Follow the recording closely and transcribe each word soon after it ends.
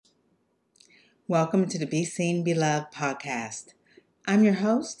Welcome to the Be Seen, Be Loved podcast. I'm your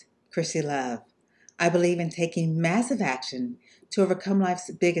host, Chrissy Love. I believe in taking massive action to overcome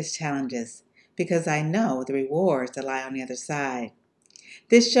life's biggest challenges because I know the rewards that lie on the other side.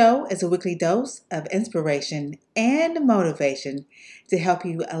 This show is a weekly dose of inspiration and motivation to help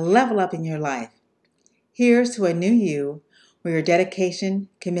you level up in your life. Here's to a new you where your dedication,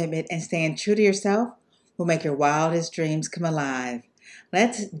 commitment, and staying true to yourself will make your wildest dreams come alive.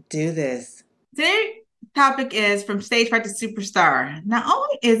 Let's do this. Today's topic is From Stage Fright to Superstar. Not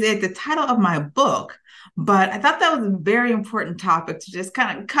only is it the title of my book, but I thought that was a very important topic to just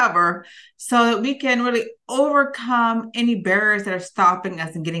kind of cover so that we can really overcome any barriers that are stopping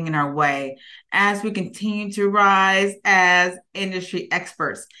us and getting in our way as we continue to rise as industry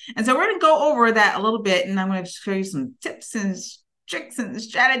experts. And so we're going to go over that a little bit, and I'm going to show you some tips and tricks and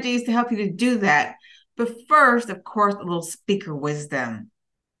strategies to help you to do that. But first, of course, a little speaker wisdom.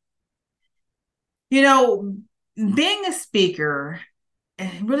 You know, being a speaker,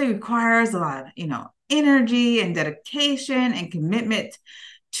 it really requires a lot of, energy and dedication and commitment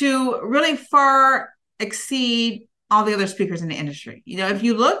to really far exceed all the other speakers in the industry. If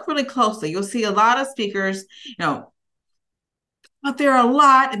you look really closely, you'll see a lot of speakers, out there a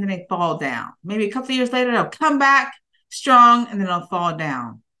lot and then they fall down. Maybe a couple of years later, they'll come back strong and then they'll fall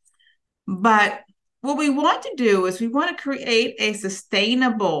down. But what we want to do is we want to create a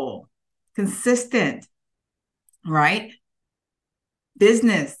sustainable, consistent, right,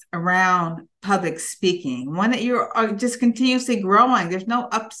 business around public speaking, one that you're just continuously growing. There's no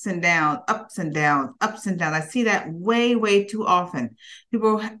ups and downs, ups and downs, ups and downs. I see that way, way too often.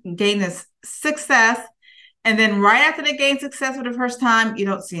 People gain this success, and then right after they gain success for the first time, you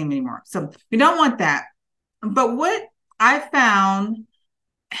don't see them anymore. So we don't want that. But what I found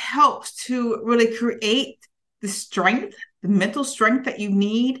helps to really create the strength, the mental strength that you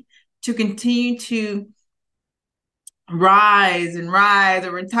need to continue to rise and rise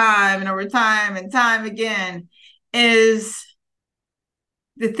over time and over time and time again is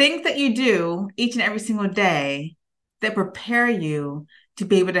the things that you do each and every single day that prepare you to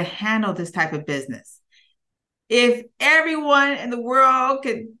be able to handle this type of business. If everyone in the world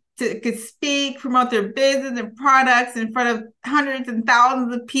could speak, promote their business and products in front of hundreds and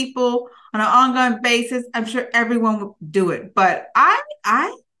thousands of people on an ongoing basis, I'm sure everyone would do it. But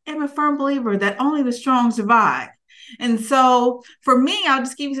I am a firm believer that only the strong survive. And so for me, I'll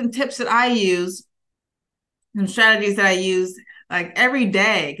just give you some tips that I use, some strategies that I use like every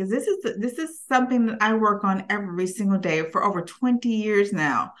day, because this is something that I work on every single day for over 20 years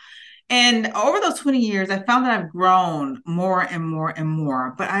now. And over those 20 years, I found that I've grown more and more and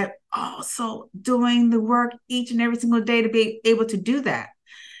more, but I'm also doing the work each and every single day to be able to do that.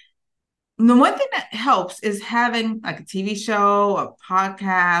 And the one thing that helps is having like a TV show, a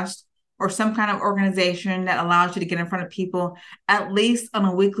podcast, or some kind of organization that allows you to get in front of people at least on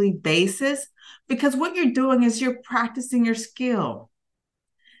a weekly basis, because what you're doing is you're practicing your skill.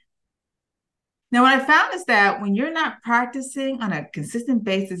 Now, what I found is that when you're not practicing on a consistent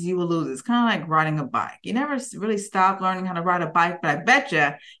basis, you will lose. It's kind of like riding a bike. You never really stop learning how to ride a bike, but I bet you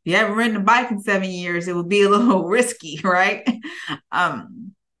if you haven't ridden a bike in 7 years, it would be a little risky, right?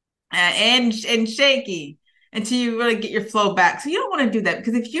 Um, and shaky until you really get your flow back. So you don't want to do that,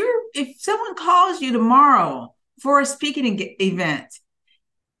 because if someone calls you tomorrow for a speaking event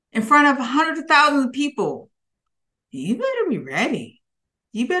in front of hundreds of thousands of people, you better be ready.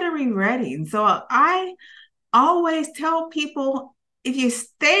 You better be ready. And so I always tell people, if you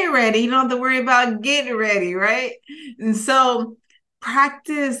stay ready, you don't have to worry about getting ready, right? And so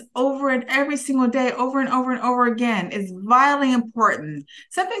practice over and every single day, over and over and over again, is vitally important.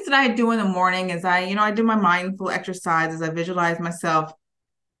 Some things that I do in the morning is I do my mindful exercises. I visualize myself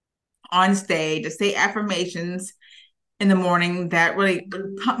on stage. I say affirmations in the morning that really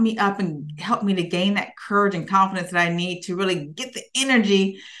pump me up and help me to gain that courage and confidence that I need to really get the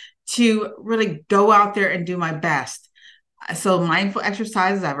energy to really go out there and do my best. So mindful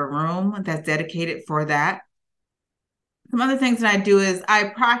exercises, I have a room that's dedicated for that. Some other things that I do is I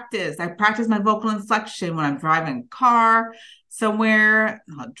practice. I practice my vocal inflection when I'm driving a car somewhere,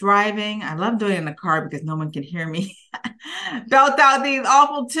 driving. I love doing it in the car because no one can hear me belt out these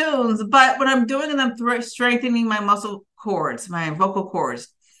awful tunes. But when I'm doing it, I'm strengthening my muscle cords, my vocal cords,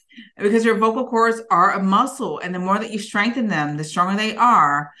 because your vocal cords are a muscle, and the more that you strengthen them, the stronger they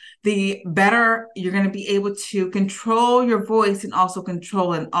are, the better you're going to be able to control your voice and also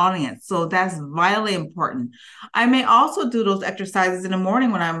control an audience. So that's vitally important. I may also do those exercises in the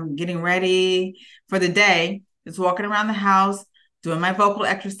morning when I'm getting ready for the day, just walking around the house, doing my vocal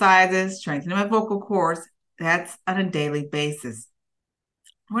exercises, strengthening my vocal cords. That's on a daily basis.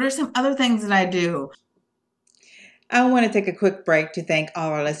 What are some other things that I do? I want to take a quick break to thank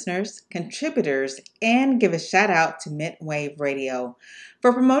all our listeners, contributors, and give a shout out to Mintwave Radio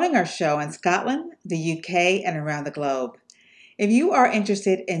for promoting our show in Scotland, the UK, and around the globe. If you are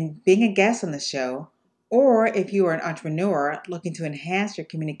interested in being a guest on the show, or if you are an entrepreneur looking to enhance your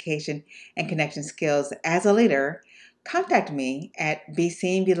communication and connection skills as a leader, contact me at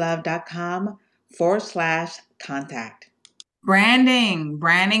beseenbeloved.com/contact. Branding,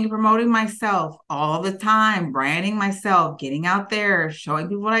 promoting myself all the time, branding myself, getting out there, showing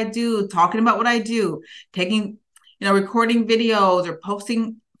people what I do, talking about what I do, taking, recording videos or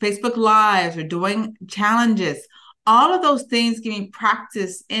posting Facebook Lives or doing challenges. All of those things give me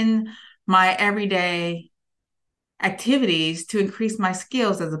practice in my everyday activities to increase my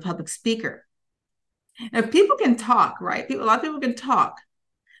skills as a public speaker. If people can talk, right? A lot of people can talk,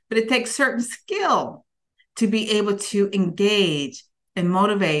 but it takes certain skill to be able to engage and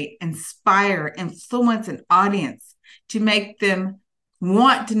motivate, inspire, influence an audience to make them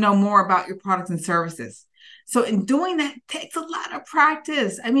want to know more about your products and services. So in doing that takes a lot of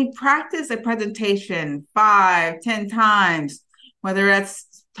practice. I mean, practice a presentation 5, 10 times, whether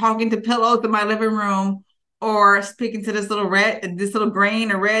that's talking to pillows in my living room or speaking to this little green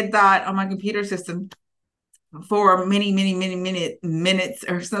or red dot on my computer system for many minutes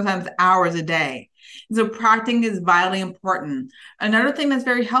or sometimes hours a day. So practicing is vitally important. Another thing that's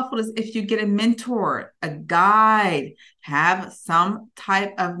very helpful is if you get a mentor, a guide, have some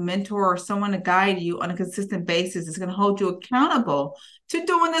type of mentor or someone to guide you on a consistent basis. It's going to hold you accountable to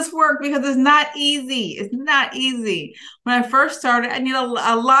doing this work because it's not easy. It's not easy. When I first started, I needed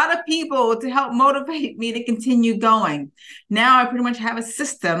a lot of people to help motivate me to continue going. Now I pretty much have a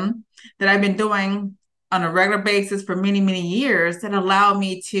system that I've been doing on a regular basis for many years that allow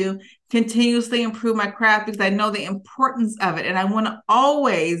me to continuously improve my craft because I know the importance of it. And I want to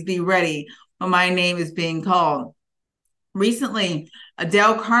always be ready when my name is being called. Recently,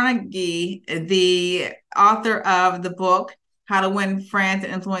 Dale Carnegie, the author of the book, How to Win Friends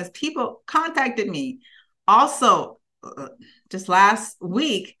and Influence People, contacted me. Also, just last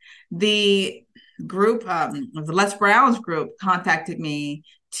week, the group, the Les Brown's group, contacted me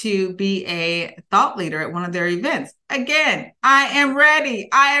to be a thought leader at one of their events. Again, I am ready.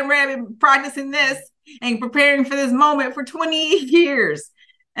 I am ready. I've been practicing this and preparing for this moment for 20 years.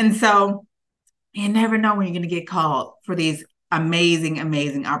 And so you never know when you're going to get called for these amazing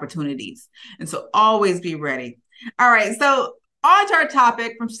opportunities. And so always be ready. All right. So on to our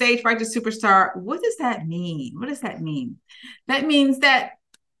topic, from stage fright to superstar. What does that mean? What does that mean? That means that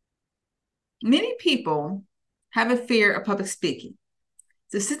many people have a fear of public speaking.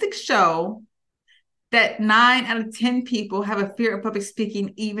 Statistics show that 9 out of 10 people have a fear of public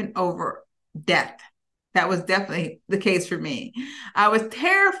speaking, even over death. That was definitely the case for me. I was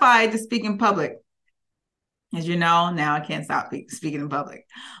terrified to speak in public. As you know, now I can't stop speaking in public.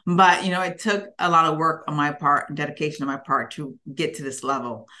 But, it took a lot of work on my part, dedication on my part to get to this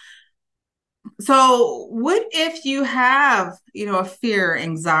level. So what if you have, a fear,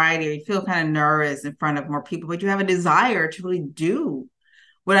 anxiety, or you feel kind of nervous in front of more people, but you have a desire to really do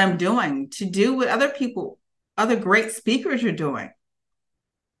what I'm doing, to do what other great speakers are doing?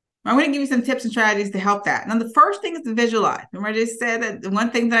 I'm going to give you some tips and strategies to help that. Now, the first thing is to visualize. Remember, I just said that the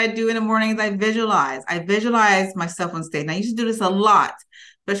one thing that I do in the morning is I visualize. I visualize myself on stage. And I used to do this a lot,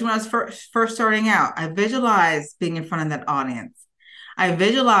 especially when I was first starting out. I visualize being in front of that audience. I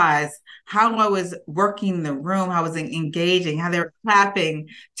visualize how I was working the room, how I was engaging, how they were clapping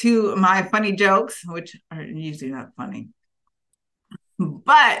to my funny jokes, which are usually not funny.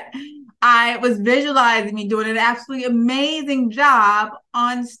 But I was visualizing me doing an absolutely amazing job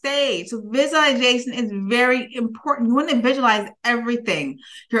on stage. So visualization is very important. You want to visualize everything: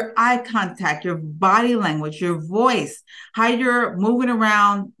 your eye contact, your body language, your voice, how you're moving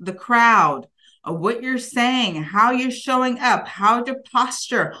around the crowd, what you're saying, how you're showing up, how your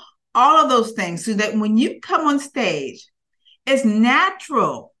posture, all of those things, so that when you come on stage, it's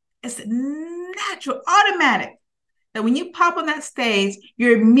natural. It's natural, automatic. That when you pop on that stage,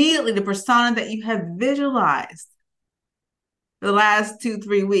 you're immediately the persona that you have visualized the last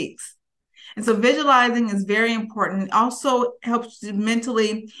 2-3 weeks. And so visualizing is very important. It also helps you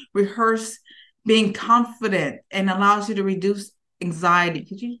mentally rehearse being confident and allows you to reduce anxiety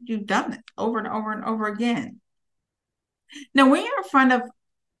because you've done it over and over and over again. Now, when you're in front of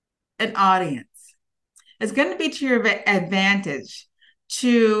an audience, it's going to be to your advantage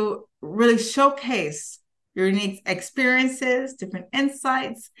to really showcase your unique experiences, different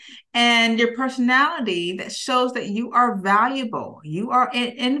insights, and your personality that shows that you are valuable. You are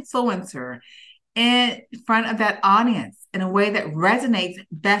an influencer in front of that audience. in a way that resonates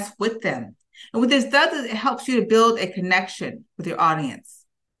best with them. And what this does is it helps you to build a connection with your audience.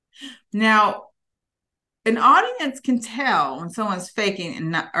 Now, an audience can tell when someone's faking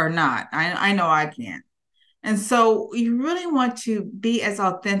and not, or not. I know I can. And so you really want to be as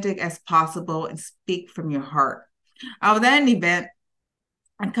authentic as possible and speak from your heart. I was at an event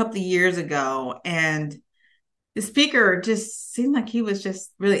a couple of years ago, and the speaker just seemed like he was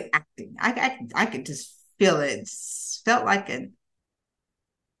just really acting. I could just feel it. It felt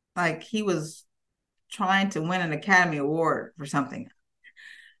like he was trying to win an Academy Award for something.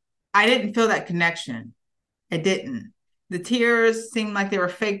 I didn't feel that connection. I didn't. The tears seemed like they were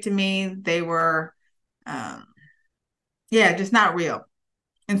fake to me. They were, just not real.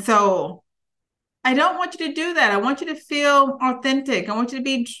 And so I don't want you to do that. I want you to feel authentic. I want you to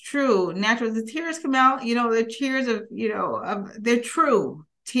be true, natural. The tears come out, the tears they're true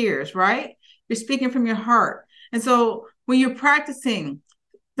tears, right? You're speaking from your heart. And so when you're practicing,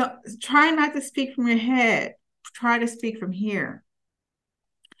 try not to speak from your head. Try to speak from here.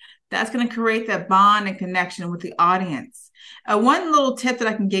 That's going to create that bond and connection with the audience. One little tip that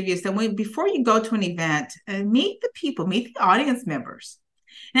I can give you is that before you go to an event, meet the people, meet the audience members.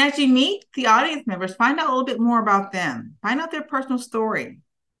 And as you meet the audience members, find out a little bit more about them. Find out their personal story.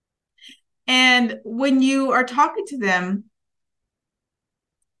 And when you are talking to them,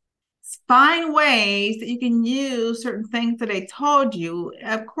 find ways that you can use certain things that they told you,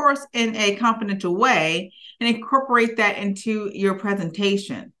 of course, in a confidential way, and incorporate that into your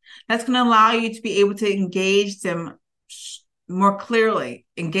presentation. That's going to allow you to be able to engage them more clearly,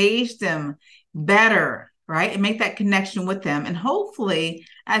 engage them better, right? And make that connection with them. And hopefully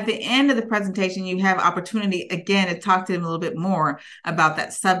at the end of the presentation, you have opportunity again to talk to them a little bit more about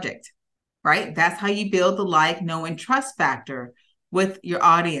that subject, right? That's how you build the like, know, and trust factor with your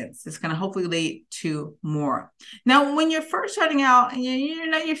audience. It's going to hopefully lead to more. Now, when you're first starting out and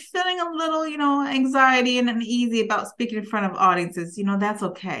you're feeling a little, anxiety and uneasy about speaking in front of audiences, that's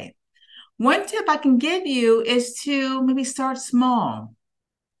okay. One tip I can give you is to maybe start small.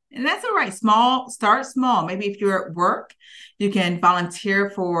 And that's all right. Start small. Maybe if you're at work, you can volunteer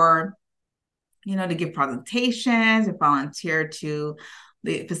for, to give presentations, or volunteer to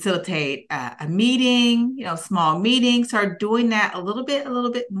facilitate a meeting, small meetings. Start doing that a little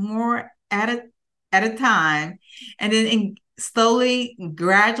bit more at a time, and then slowly,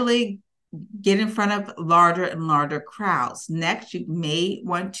 gradually get in front of larger and larger crowds. Next, you may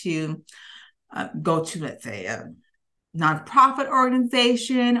want to go to, let's say, a nonprofit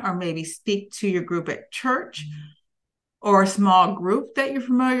organization, or maybe speak to your group at church, or a small group that you're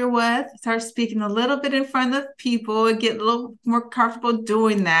familiar with. Start speaking a little bit in front of people and get a little more comfortable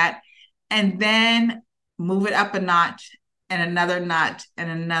doing that. And then move it up a notch, and another notch, and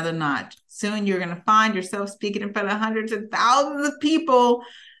another notch. Soon you're going to find yourself speaking in front of hundreds of thousands of people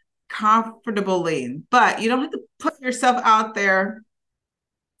comfortably. But you don't have to put yourself out there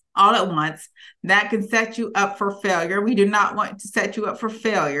all at once. That can set you up for failure. We do not want to set you up for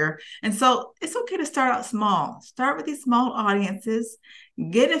failure. And so it's okay to start out small. Start with these small audiences,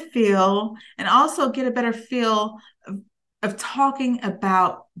 get a feel, and also get a better feel of talking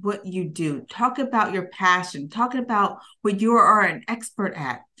about what you do. Talk about your passion. Talk about what you are an expert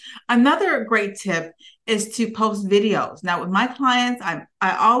at. Another great tip is to post videos. Now, with my clients, I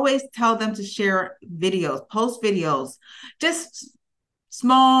always tell them to share videos, post videos, just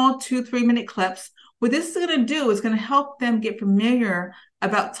small 2-3 minute clips. What this is going to do is going to help them get familiar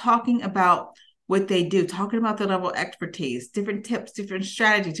about talking about what they do, talking about their level of expertise, different tips, different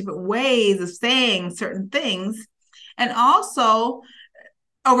strategies, different ways of saying certain things. And also,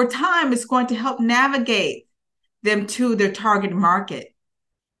 over time, it's going to help navigate them to their target market.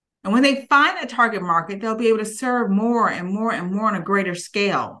 And when they find a target market, they'll be able to serve more and more and more on a greater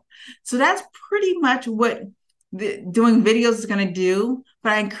scale. So that's pretty much what doing videos is going to do.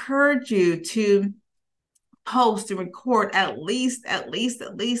 But I encourage you to post and record at least 3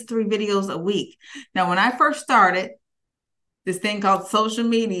 videos a week. Now, when I first started this thing called social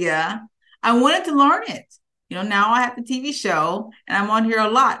media, I wanted to learn it. Now I have the TV show and I'm on here a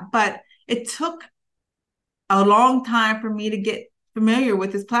lot, but it took a long time for me to get familiar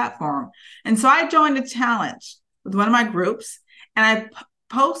with this platform. And so I joined a challenge with one of my groups, and I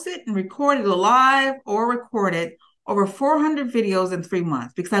posted and recorded live or recorded over 400 videos in 3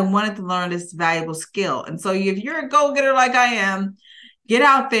 months because I wanted to learn this valuable skill. And so if you're a go-getter like I am, get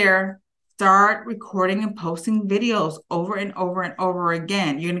out there, start recording and posting videos over and over and over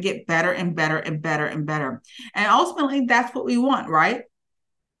again. You're going to get better and better and better and better. And ultimately, that's what we want, right?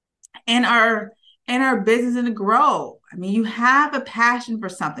 And our business to grow. I mean, you have a passion for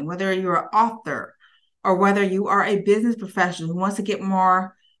something, whether you're an author or whether you are a business professional who wants to get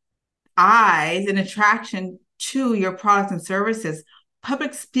more eyes and attraction to your products and services,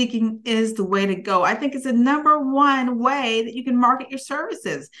 public speaking is the way to go. I think it's the number one way that you can market your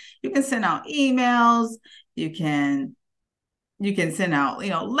services. You can send out emails, you can send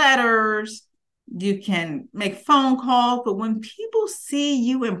out, letters, you can make phone calls, but when people see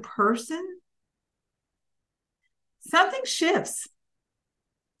you in person, something shifts.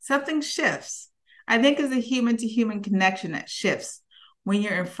 Something shifts. I think it's a human to human connection that shifts when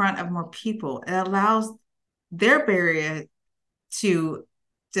you're in front of more people. It allows their barrier to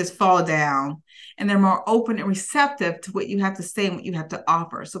just fall down, and they're more open and receptive to what you have to say and what you have to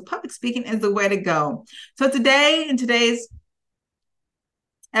offer. So public speaking is the way to go. So today, in today's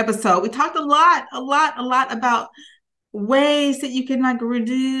episode, we talked a lot about ways that you can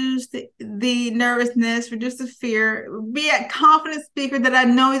reduce the nervousness, reduce the fear, be a confident speaker that I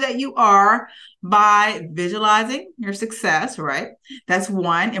know that you are by visualizing your success, right? That's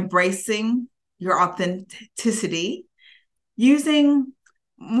one. Embracing your authenticity, using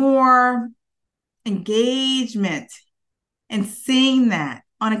more engagement and seeing that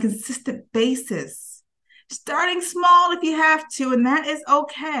on a consistent basis. Starting small if you have to, and that is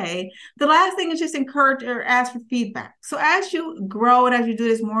okay. The last thing is just encourage or ask for feedback. So as you grow and as you do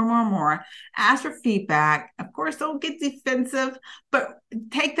this more and more and more, ask for feedback. Of course, don't get defensive, but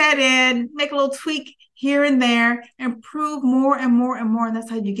take that in, make a little tweak here and there, improve more and more and more. And that's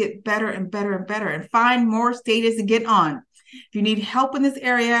how you get better and better and better and find more stages to get on. If you need help in this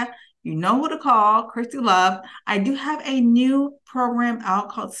area, you know who to call, Christy Love. I do have a new program out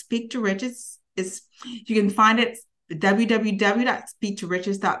called Speak to Riches. You can find it at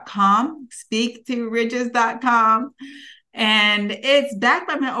www.speaktoriches.com, speaktoriches.com. And it's backed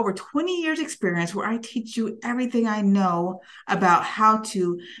by my over 20 years experience where I teach you everything I know about how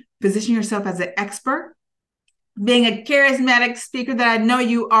to position yourself as an expert, being a charismatic speaker that I know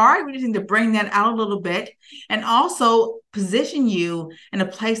you are. We just need to bring that out a little bit and also position you in a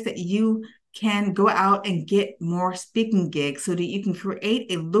place that you can go out and get more speaking gigs so that you can create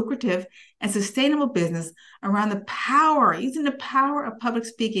a lucrative and sustainable business around using the power of public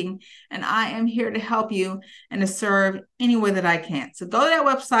speaking. And I am here to help you and to serve any way that I can. So go to that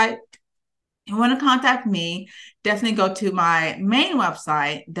website. If you want to contact me, definitely go to my main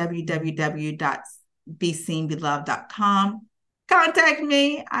website, www.beseenbeloved.com. Contact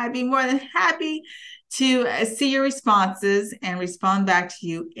me. I'd be more than happy to see your responses and respond back to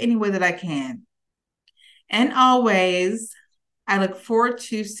you any way that I can. And always, I look forward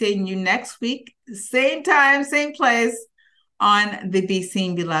to seeing you next week, same time, same place on the Be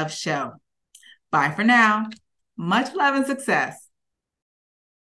Seen, Be Loved show. Bye for now. Much love and success.